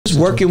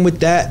working with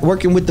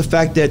the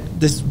fact that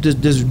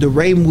the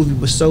Ray movie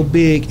was so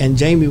big and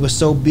Jamie was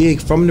so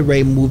big from the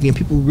Ray movie, and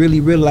people really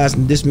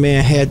realizing this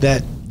man had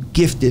that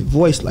gifted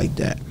voice like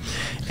that.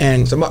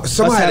 And us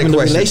having a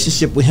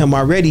relationship with him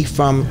already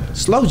from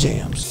Slow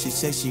Jams. She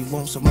said she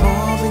wants some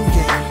Marvin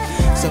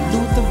Gaye, some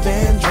Luther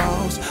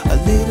Vandross, a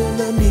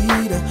little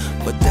Anita,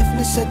 but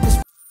definitely set this.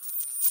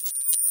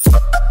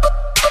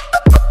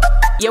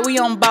 Yeah, we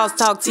on Boss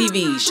Talk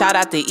TV. Shout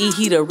out to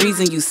E. the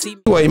reason you see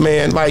me. Anyway,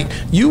 man, like,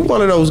 you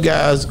one of those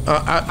guys,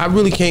 I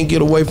really can't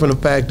get away from the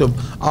fact of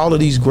all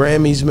of these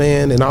Grammys,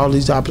 man, and all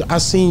these I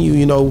seen you,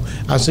 you know,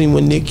 I seen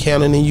when Nick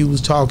Cannon and you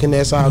was talking,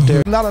 that's out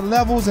there. A lot of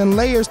levels and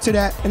layers to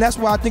that, and that's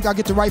why I think I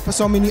get to write for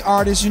so many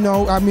artists, you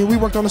know. I mean, we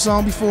worked on a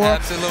song before.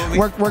 Absolutely.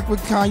 Worked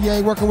with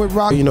Kanye, working with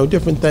Rock. You know,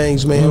 different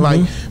things, man.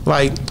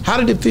 Like, how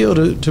did it feel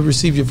to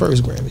receive your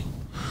first Grammy?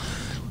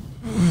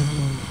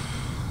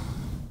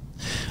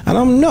 I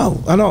don't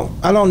know. I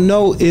don't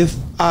know if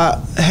I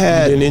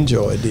had. You didn't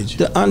enjoy it, did you?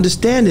 The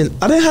understanding.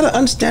 I didn't have an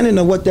understanding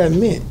of what that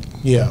meant.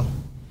 Yeah.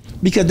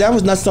 Because that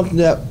was not something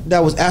that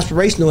was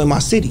aspirational in my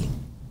city.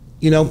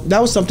 You know, that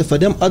was something for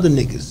them other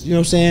niggas. You know what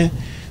I'm saying?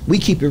 We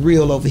keep it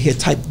real over here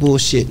type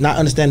bullshit. Not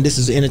understanding this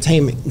is an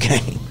entertainment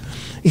game.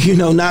 You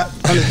know, not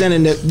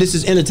understanding that this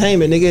is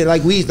entertainment, nigga.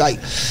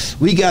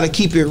 We gotta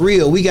keep it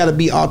real. We gotta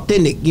be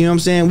authentic. You know what I'm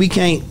saying? We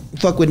can't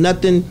fuck with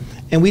nothing,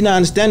 and we not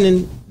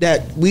understanding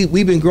that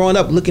we've been growing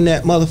up looking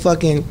at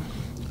motherfucking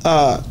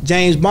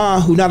James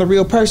Bond, who not a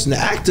real person. The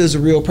actor is a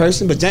real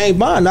person, but James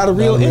Bond not a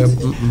real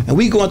entity. And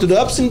we going through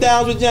the ups and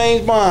downs with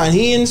James Bond.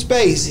 He in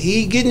space.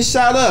 He getting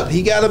shot up.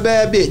 He got a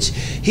bad bitch.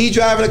 He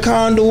driving a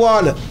car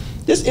underwater.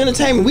 This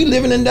entertainment. We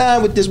living and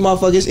dying with this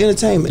motherfucker. It's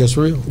entertainment. That's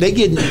real. They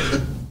getting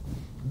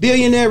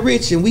billionaire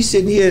rich, and we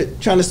sitting here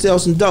trying to sell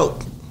some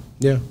dope.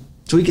 Yeah.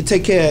 So we can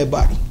take care of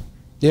everybody.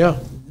 Yeah.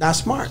 Not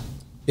smart.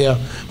 Yeah.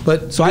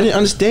 But so I didn't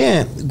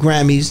understand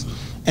Grammys,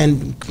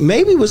 and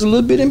maybe was a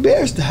little bit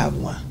embarrassed to have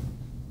one.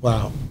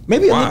 Wow.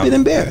 Maybe a little bit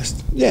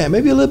embarrassed. Yeah,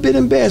 maybe a little bit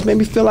embarrassed. Made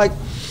me feel like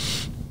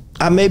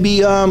I maybe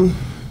had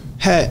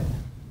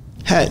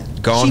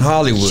gone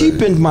Hollywood,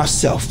 cheapened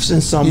myself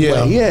in some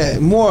way. Yeah,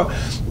 more,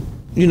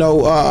 you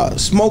know,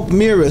 smoke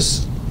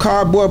mirrors,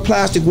 cardboard,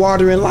 plastic,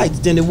 water, and lights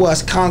than it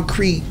was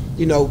concrete,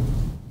 you know,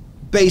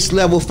 base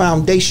level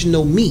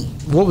foundational me.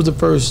 What was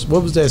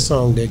that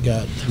song that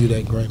got you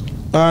that Grammy?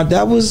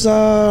 That was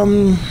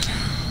I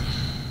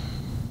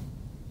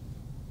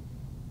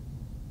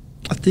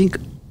think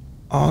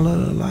All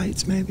of the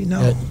Lights, maybe.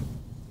 No,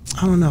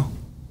 I don't know.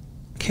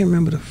 I can't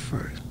remember the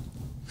first.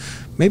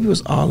 Maybe it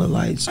was All the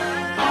Lights. All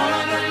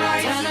of the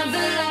lights. Turn up the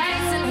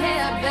lights in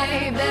here,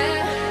 baby.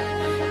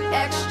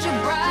 Extra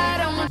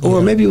bright on.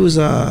 Or maybe it was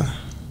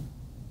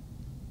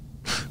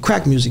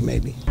Crack Music,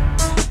 maybe.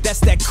 That's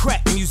that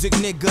crack music,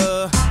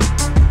 nigga.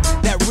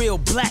 That real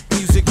black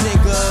music,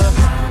 nigga.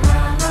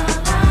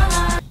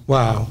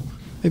 Wow.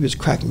 Maybe it's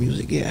Crack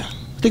Music, yeah. I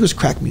think it was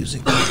Crack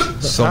Music.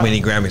 So many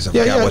Grammys, I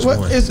forgot which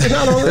one. It's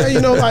not only that, you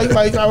know, like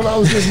I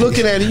was just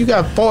looking at it, you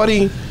got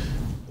 40,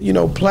 you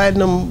know,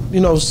 platinum,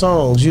 you know,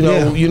 songs, you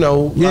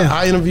know,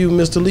 I interviewed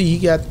Mr. Lee, he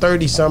got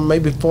 30 something,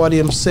 maybe 40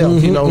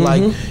 himself, you know,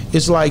 like,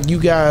 it's like you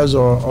guys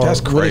are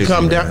that's crazy, when it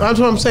come down, that's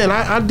what I'm saying,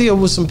 I deal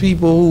with some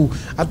people who,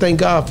 I thank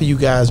God for you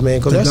guys, man,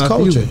 because that's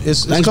culture.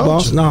 It's Thanks, culture.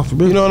 boss. Nah, for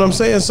real. You know what I'm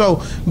saying?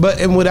 So,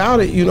 and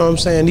without it, you know what I'm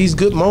saying, these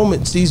good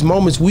moments, these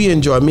moments we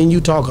enjoy. I mean, you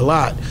talk a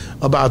lot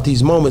about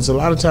these moments. A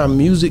lot of time,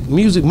 music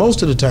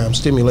most of the time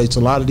stimulates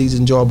a lot of these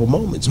enjoyable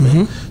moments,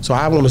 man. So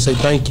I want to say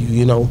thank you,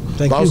 you know.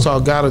 Boss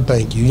Talk gotta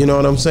thank you, you know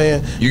what I'm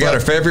saying? You got a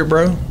favorite,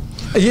 bro?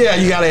 Yeah,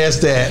 you gotta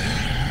ask that.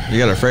 You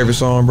got a favorite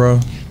song,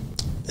 bro?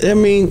 I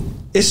mean,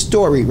 it's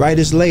story, right?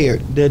 It's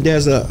layered.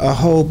 There's a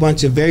whole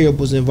bunch of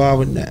variables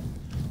involved in that.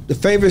 The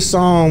favorite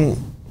song,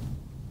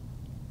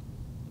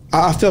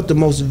 I felt the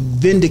most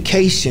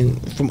vindication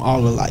from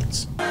All the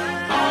Lights.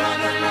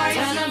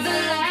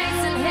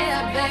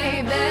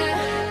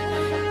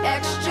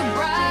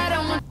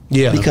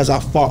 Yeah. Because I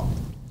fought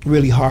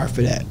really hard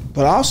for that.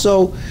 But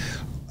also,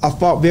 I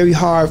fought very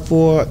hard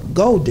for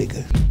Gold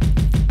Digger.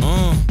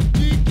 Now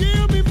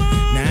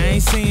I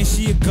ain't saying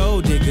she a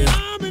gold digger,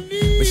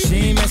 but she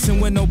ain't messing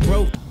with no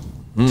broke.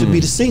 To be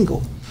the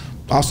single.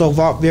 Also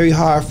fought very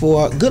hard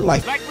for Good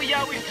Life. Like we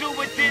always do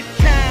at this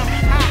time,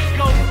 I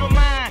go for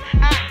mine,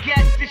 I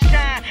got to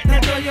shine. Now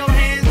throw your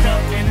hands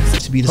up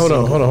and to be the hold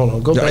single.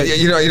 on. Go back.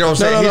 You know what I'm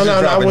saying? No.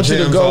 I want you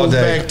to go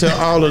back to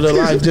All of the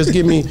Life. Just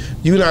give me.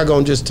 You're not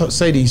gonna just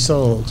say these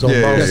songs.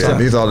 Yeah.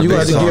 These are the you big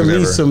got to songs give me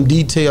ever. some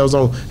details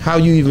on how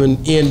you even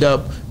end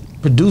up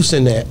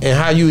producing that, and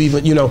how you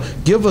even, you know,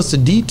 give us the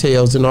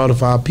details in order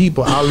for our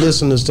people, our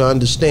listeners, to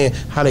understand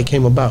how they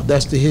came about.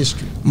 That's the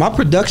history. My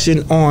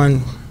production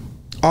on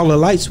All the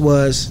Lights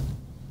was,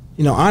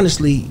 you know,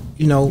 honestly,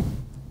 you know,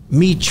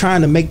 me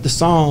trying to make the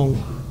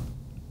song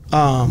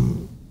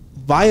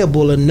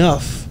viable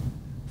enough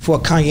for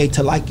Kanye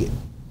to like it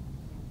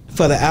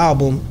for the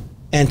album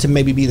and to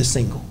maybe be the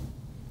single.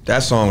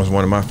 That song was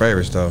one of my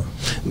favorites, though.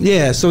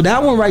 Yeah, so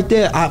that one right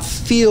there, I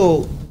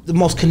feel the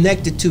most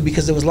connected to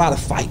because there was a lot of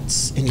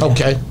fights in there.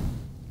 Okay.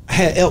 I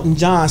had Elton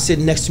John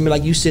sitting next to me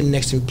like you sitting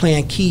next to me,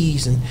 playing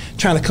keys and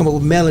trying to come up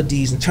with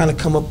melodies and trying to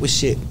come up with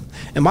shit.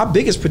 And my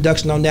biggest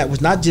production on that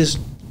was not just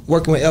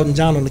working with Elton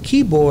John on the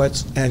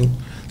keyboards and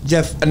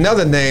Jeff.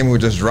 Another name we're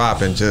just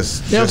dropping.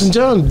 Elton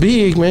John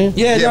big, man.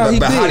 Yeah, no,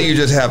 but he how big. do you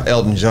just have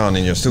Elton John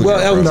in your studio? Well,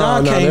 Elton bro?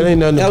 John that came. ain't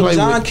nothing to Elton play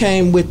John with.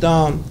 came with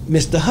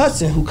Mr.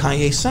 Hudson, who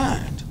Kanye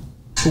signed,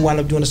 who wound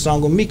up doing a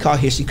song with me called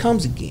 "Here She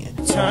Comes Again."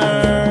 Here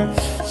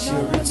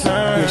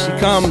she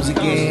comes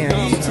again.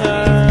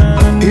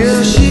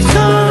 Here she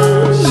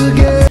comes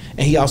again.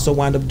 And he also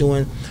wound up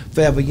doing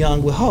 "Forever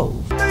Young" with Hov.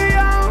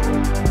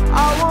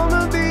 I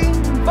wanna be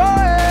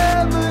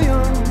forever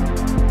young.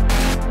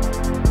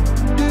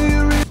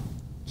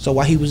 So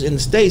while he was in the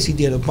States, he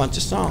did a bunch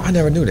of songs. I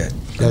never knew that.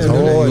 That's I never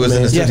knew that. hard, He was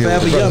in the man. Yeah, studio.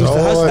 Forever with Young, brothers.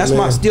 Mr. Hudson. hard, That's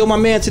man. still my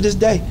man to this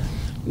day.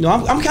 You know,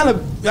 I'm kind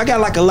of, I got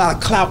like a lot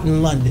of clout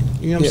in London.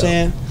 You know what I'm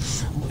saying?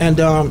 And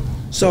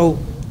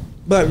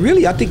but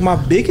really, I think my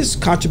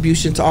biggest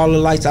contribution to All the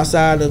Lights,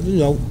 outside of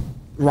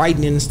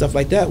writing and stuff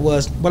like that,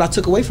 was what I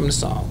took away from the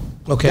song.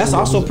 Okay, That's what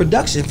also was it?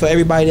 production for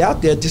everybody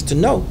out there, just to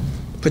know.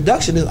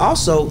 Production is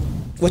also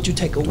what you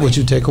take away. What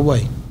you take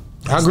away.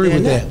 I agree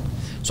with that.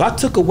 So I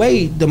took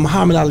away the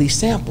Muhammad Ali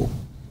sample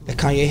that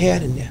Kanye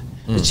had in there.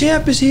 The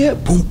champ is here,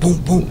 boom,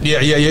 boom, boom.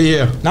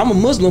 Yeah. Now I'm a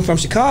Muslim from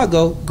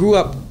Chicago, grew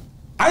up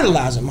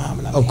idolizing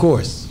Muhammad Ali.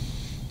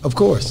 Of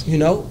course. You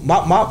know, my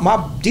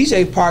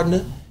DJ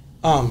partner,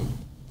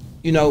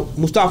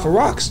 Mustafa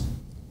Rocks,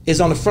 is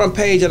on the front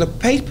page of the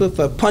paper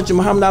for punching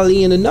Muhammad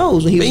Ali in the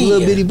nose when he was a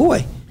little bitty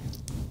boy.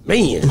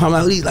 Man.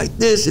 Muhammad Ali's like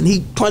this, and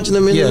he punching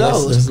him in the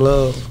nose. That's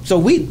love. So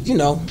we,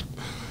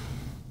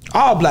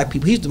 all black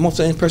people, he's the most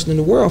famous person in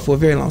the world for a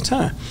very long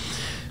time.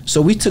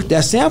 So we took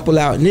that sample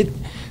out, and it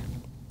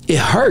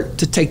hurt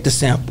to take the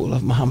sample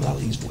of Muhammad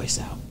Ali's voice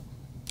out.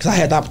 Because I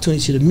had the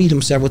opportunity to meet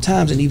him several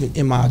times, and even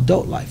in my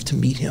adult life, to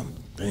meet him.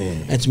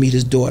 And to meet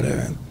his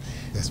daughter. And,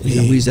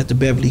 we was at the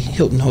Beverly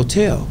Hilton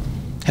Hotel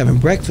having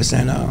breakfast,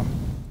 and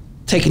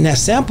taking that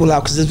sample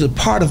out, because it was a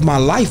part of my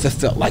life. It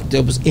felt like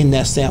there was in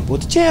that sample.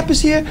 The champ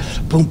is here,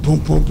 boom, boom,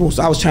 boom, boom.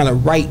 So I was trying to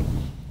write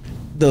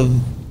the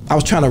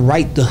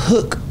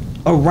hook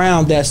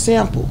around that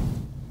sample.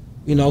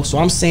 So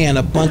I'm saying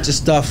a bunch of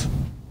stuff.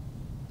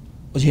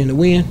 Was you hearing the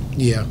wind?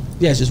 Yeah.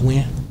 Yeah, it's just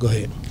wind. Go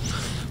ahead.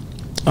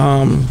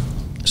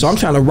 So I'm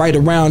trying to write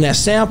around that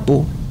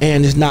sample,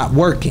 and it's not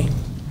working.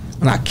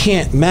 And I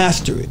can't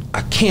master it.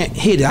 I can't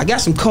hit it. I got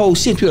some cold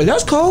shit. People are like,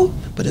 that's cold,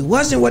 but it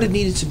wasn't what it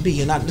needed to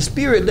be. And the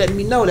spirit letting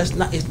me know it's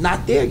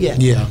not there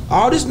yet. Yeah.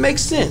 All this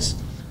makes sense.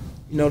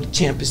 The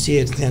champ is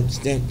here, the champ is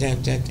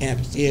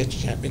here, the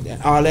champ is there.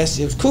 All that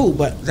shit was cool,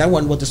 but that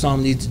wasn't what the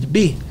song needed to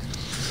be.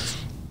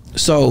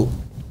 So,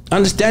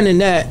 understanding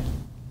that,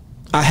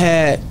 I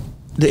had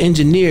the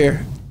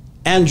engineer,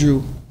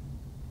 Andrew,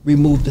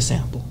 remove the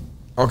sample.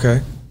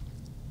 Okay.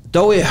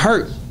 Though it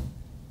hurt,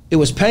 it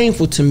was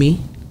painful to me,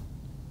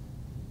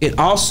 it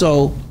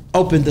also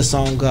opened the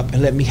song up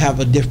and let me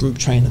have a different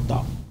train of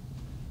thought.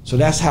 So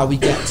that's how we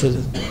got to the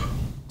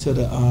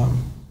All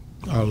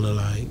the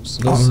Lights.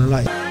 All the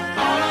Lights. Turn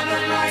up the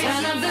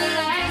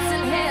lights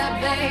in here,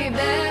 baby.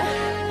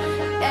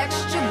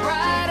 Extra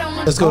bright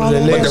on Let's go to the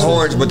All the next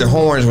one. But the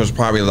horns was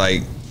probably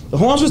like, The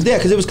horns was there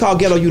because it was called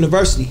Ghetto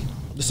University.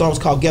 The song was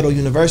called Ghetto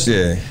University.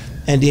 yeah.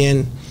 And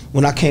then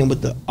when I came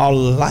with the All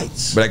of the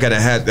Lights. But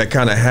that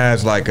kind of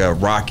has like a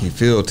rocky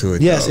feel to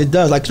it. Yes, though. it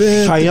does. Like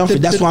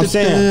triumphant. That's what I'm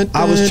saying.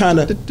 I was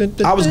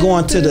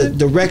going to the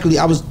directly.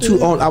 I was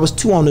too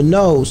on the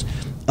nose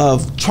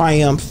of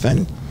triumph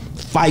and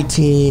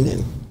fighting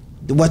and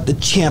what the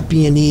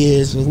champion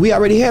is. And we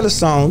already had a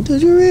song.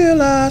 Did you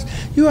realize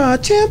you are a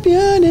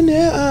champion in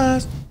their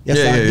eyes? Yes,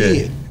 I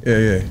did.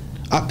 Yeah.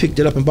 I picked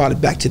it up and brought it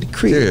back to the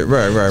crib. Yeah,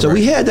 right. So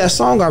we had that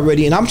song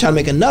already, and I'm trying to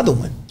make another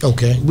one.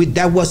 Okay.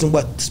 That wasn't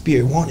what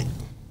Spirit wanted.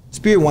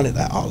 Spirit wanted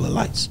All the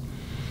Lights.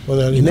 Well,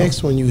 now, the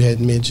next one you had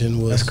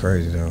mentioned was... That's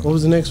crazy, though. What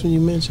was the next one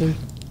you mentioned?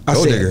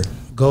 Gold Digger.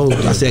 Gold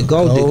Digger. I said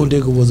Gold Digger. Gold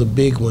Digger was a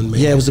big one, man.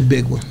 Yeah, it was a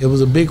big one. It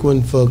was a big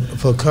one for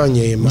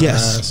Kanye in my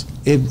Yes, eyes.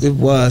 it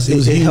was. It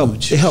was it huge.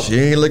 helped. It helped. She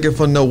ain't looking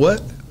for no what?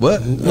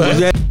 What?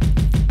 Now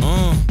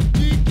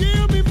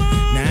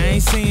I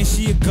ain't saying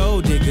she a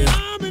gold digger,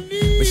 but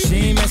she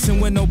ain't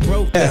messing with no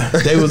broke. Yeah,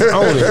 they was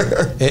on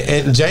it.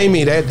 And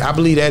Jamie, I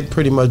believe that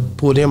pretty much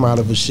pulled him out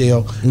of a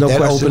shell. No that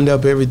question. opened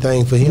up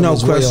everything for him No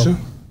as question.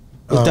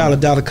 well. Without a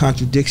doubt, a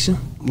contradiction.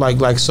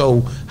 Like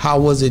so, how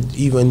was it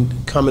even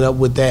coming up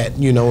with that,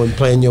 and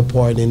playing your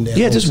part in that?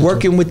 Yeah, just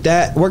working with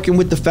that, working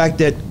with the fact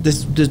that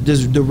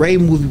the Ray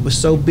movie was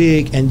so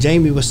big and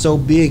Jamie was so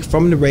big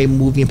from the Ray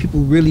movie, and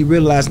people really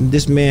realizing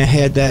this man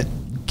had that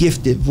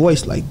gifted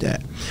voice like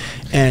that.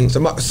 And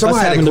Someone us had a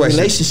having a question.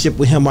 relationship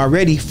with him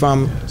already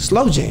from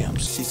Slow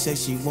Jams. She said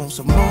she wants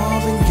some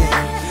Marvin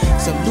Gaye,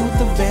 some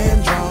Luther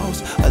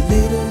Vandross, a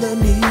little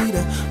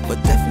Anita, but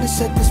definitely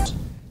set this.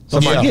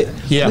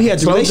 Yeah. We had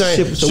the Slow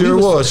relationship. Jam. So Sure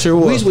was. We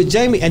was with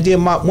Jamie, and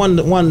then one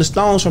of the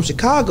Stones from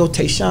Chicago,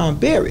 Tayshaun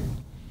Barrett.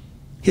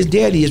 His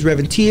daddy is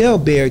Reverend T.L.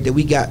 Barrett that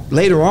we got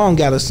later on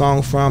got a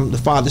song from the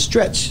Father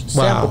Stretch.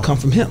 Sample come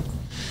from him.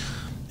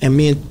 And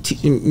me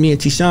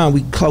and T-Sean,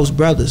 we close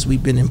brothers.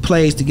 We've been in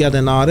plays together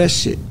and all that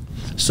shit.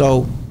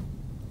 So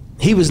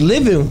he was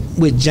living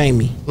with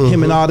Jamie.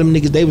 Him and all them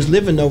niggas, they was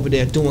living over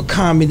there doing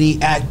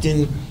comedy,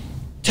 acting,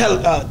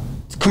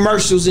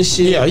 commercials and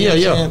shit.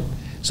 Yeah.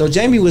 So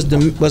Jamie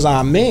was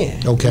our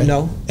man. Okay. You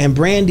know, and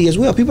Brandy as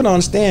well. People don't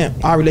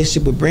understand our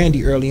relationship with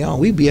Brandy early on.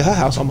 We'd be at her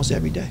house almost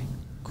every day.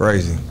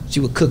 Crazy.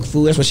 She would cook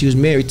food. That's when she was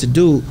married to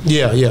dude.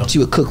 Yeah. She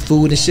would cook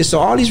food and shit. So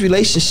all these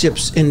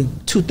relationships in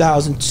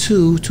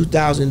 2002,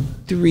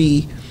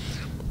 2003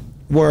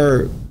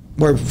 were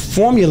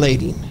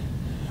formulating,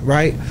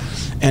 right?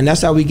 And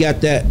that's how we got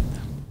that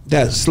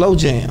slow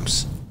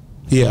jams.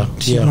 Yeah.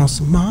 She on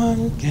some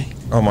monkey.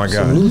 Oh my God.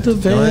 Some Luther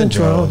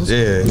Vandross.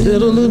 Yeah.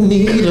 Little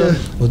Anita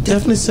will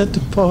definitely set the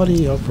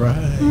party up right.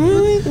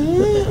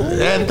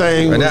 That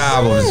thing. And that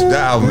album is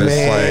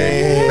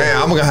like, man,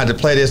 I'm gonna have to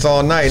play this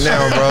all night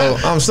now, bro.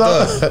 I'm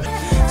stuck.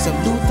 Some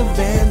Luther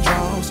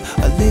Vandross,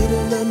 a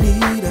little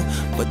Anita,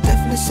 but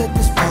definitely set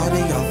this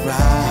party up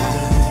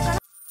right.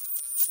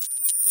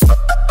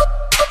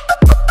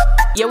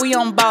 Yeah, we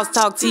on Boss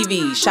Talk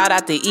TV. Shout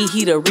out to E.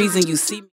 He the reason you see me.